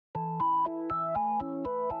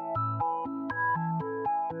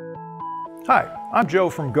Hi, I'm Joe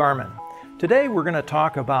from Garmin. Today we're going to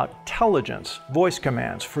talk about Telligence voice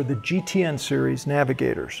commands for the GTN series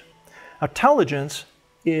navigators. Now, Telligence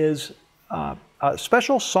is a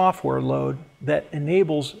special software load that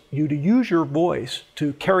enables you to use your voice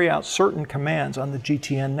to carry out certain commands on the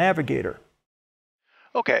GTN navigator.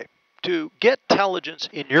 Okay, to get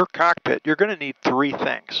Telligence in your cockpit, you're going to need three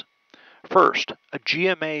things. First, a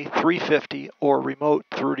GMA 350 or remote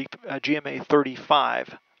GMA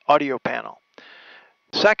 35 audio panel.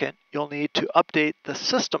 Second, you'll need to update the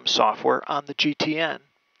system software on the GTN.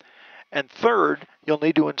 And third, you'll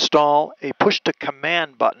need to install a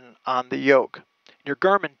push-to-command button on the yoke. Your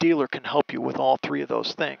Garmin dealer can help you with all three of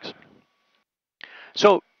those things.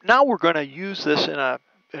 So now we're going to use this in a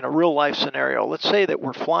real-life scenario. Let's say that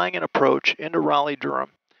we're flying an approach into Raleigh-Durham.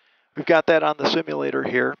 We've got that on the simulator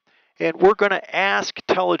here. And we're going to ask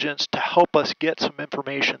Telligence to help us get some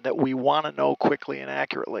information that we want to know quickly and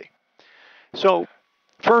accurately. So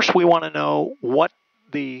first, we want to know what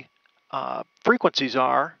the frequencies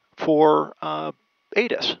are for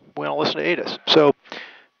ATIS. We want to listen to ATIS. So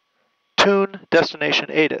tune destination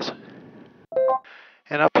ATIS.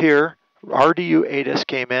 And up here, RDU ATIS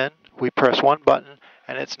came in. We press one button,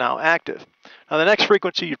 and it's now active. Now, the next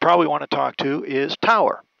frequency you probably want to talk to is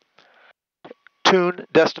tower. Tune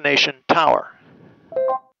destination tower.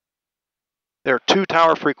 There are two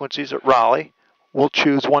tower frequencies at Raleigh. We'll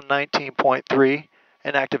choose 119.3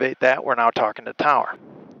 and activate that. We're now talking to tower.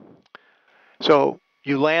 So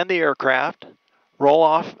you land the aircraft, roll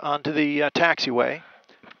off onto the taxiway,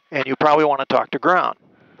 and you probably want to talk to ground.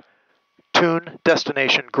 Tune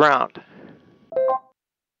destination ground.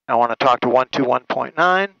 I want to talk to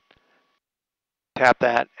 121.9. Tap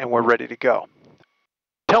that, and we're ready to go.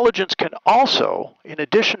 Telligence can also, in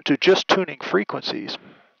addition to just tuning frequencies,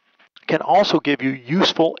 can also give you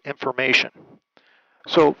useful information.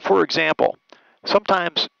 So, for example,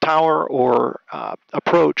 sometimes tower or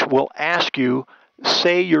approach will ask you,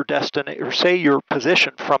 say your destination or say your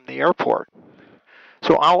position from the airport.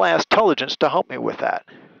 So I'll ask Telligence to help me with that.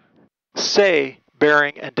 Say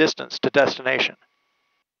bearing and distance to destination.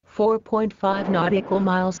 4.5 nautical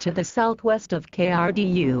miles to the southwest of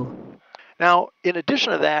KRDU. Now, in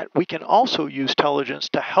addition to that, we can also use Telligence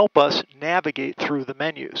to help us navigate through the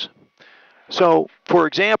menus. So, for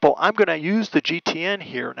example, I'm going to use the GTN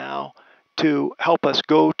here now to help us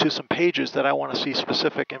go to some pages that I want to see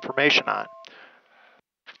specific information on.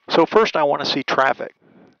 So first I want to see traffic.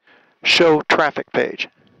 Show traffic page.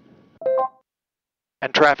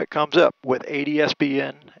 And traffic comes up with ADS-B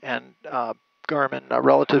and Garmin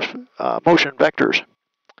relative motion vectors.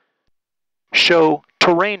 Show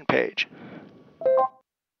terrain page.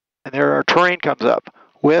 And there our terrain comes up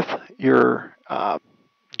with your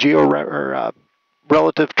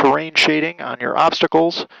relative terrain shading on your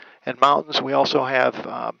obstacles and mountains. We also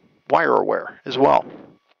have wire aware as well.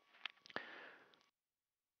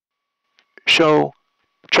 Show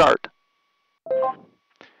chart.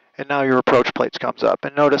 And now your approach plates comes up.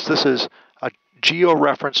 And notice this is a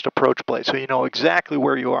geo-referenced approach plate, so you know exactly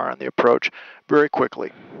where you are on the approach very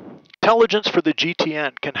quickly. Telligence for the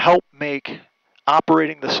GTN can help make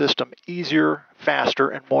operating the system easier, faster,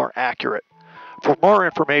 and more accurate. For more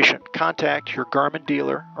information, contact your Garmin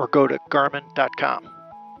dealer or go to garmin.com.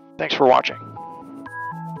 Thanks for watching.